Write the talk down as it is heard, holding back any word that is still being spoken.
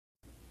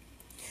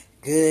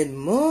Good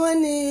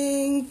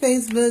morning,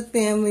 Facebook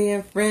family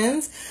and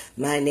friends.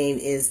 My name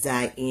is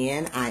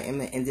Diane. I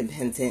am an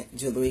independent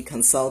jewelry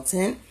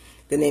consultant.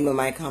 The name of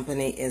my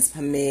company is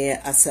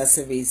Premier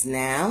Accessories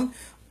Now.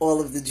 All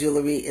of the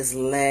jewelry is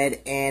lead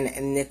and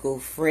nickel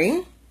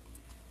free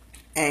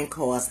and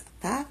costs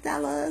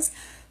 $5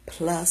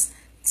 plus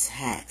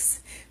tax.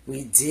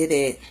 We did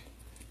it.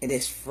 It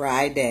is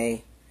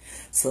Friday,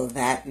 so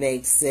that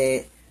makes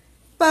it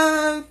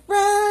Fun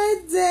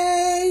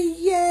Friday.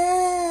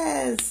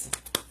 Yes,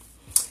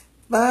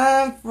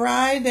 Fun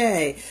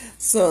Friday.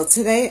 So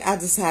today I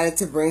decided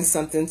to bring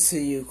something to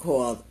you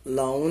called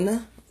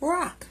Lone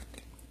Rock.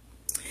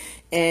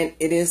 And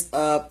it is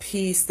a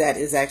piece that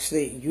is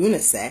actually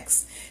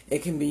unisex.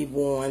 It can be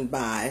worn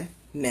by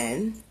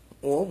men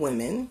or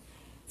women.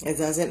 It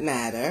doesn't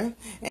matter.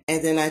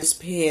 And then I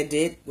just paired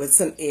it with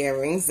some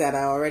earrings that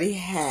I already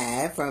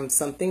had from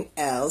something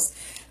else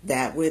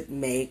that would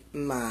make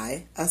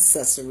my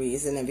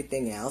accessories and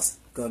everything else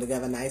go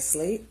together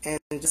nicely and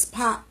just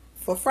pop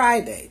for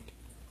Friday.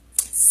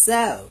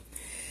 So,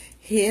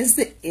 here's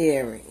the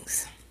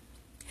earrings.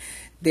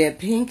 They're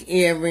pink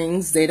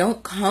earrings. They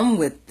don't come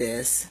with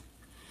this.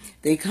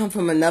 They come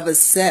from another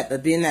set,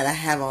 but being that I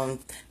have on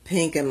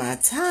pink in my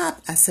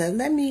top, I said,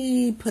 let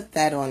me put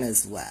that on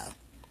as well.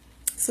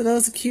 So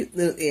those are cute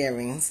little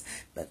earrings,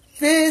 but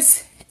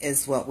this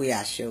is what we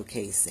are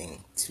showcasing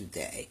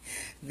today.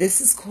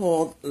 This is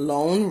called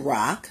Lone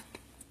Rock.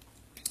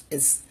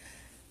 It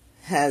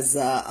has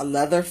a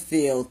leather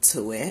feel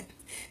to it,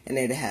 and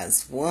it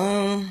has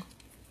 1,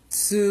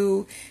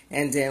 2,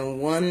 and then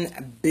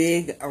one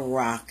big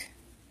rock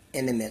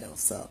in the middle.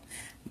 So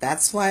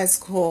that's why it's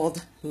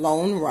called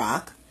Lone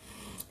Rock,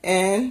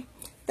 and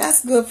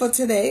that's good for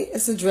today.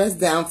 It's a dress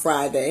down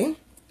Friday.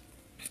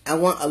 I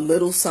want a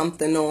little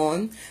something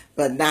on,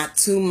 but not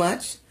too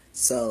much.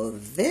 So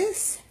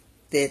this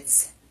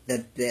fits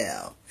the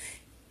bill.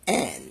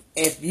 And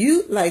if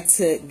you'd like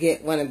to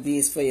get one of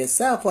these for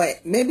yourself, or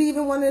maybe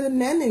even one of the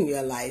men in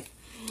your life,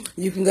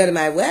 you can go to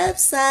my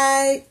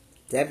website,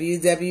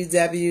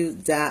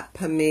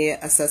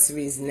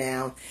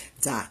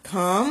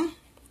 www.premieraccessoriesnow.com,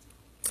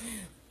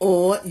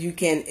 or you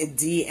can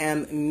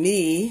DM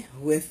me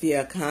with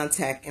your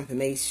contact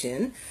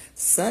information,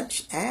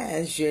 such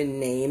as your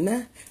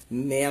name,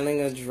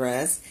 mailing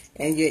address,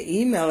 and your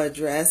email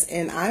address,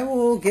 and I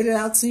will get it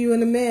out to you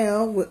in the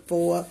mail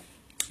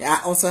I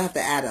also have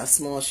to add a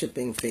small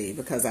shipping fee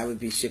because I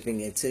would be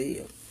shipping it to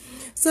you.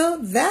 So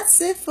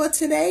that's it for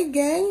today,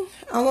 gang.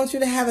 I want you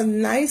to have a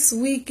nice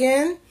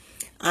weekend.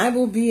 I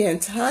will be in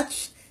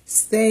touch.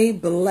 Stay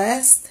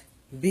blessed.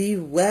 Be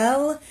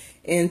well.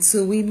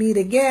 Until we meet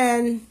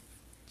again.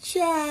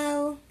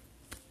 Ciao.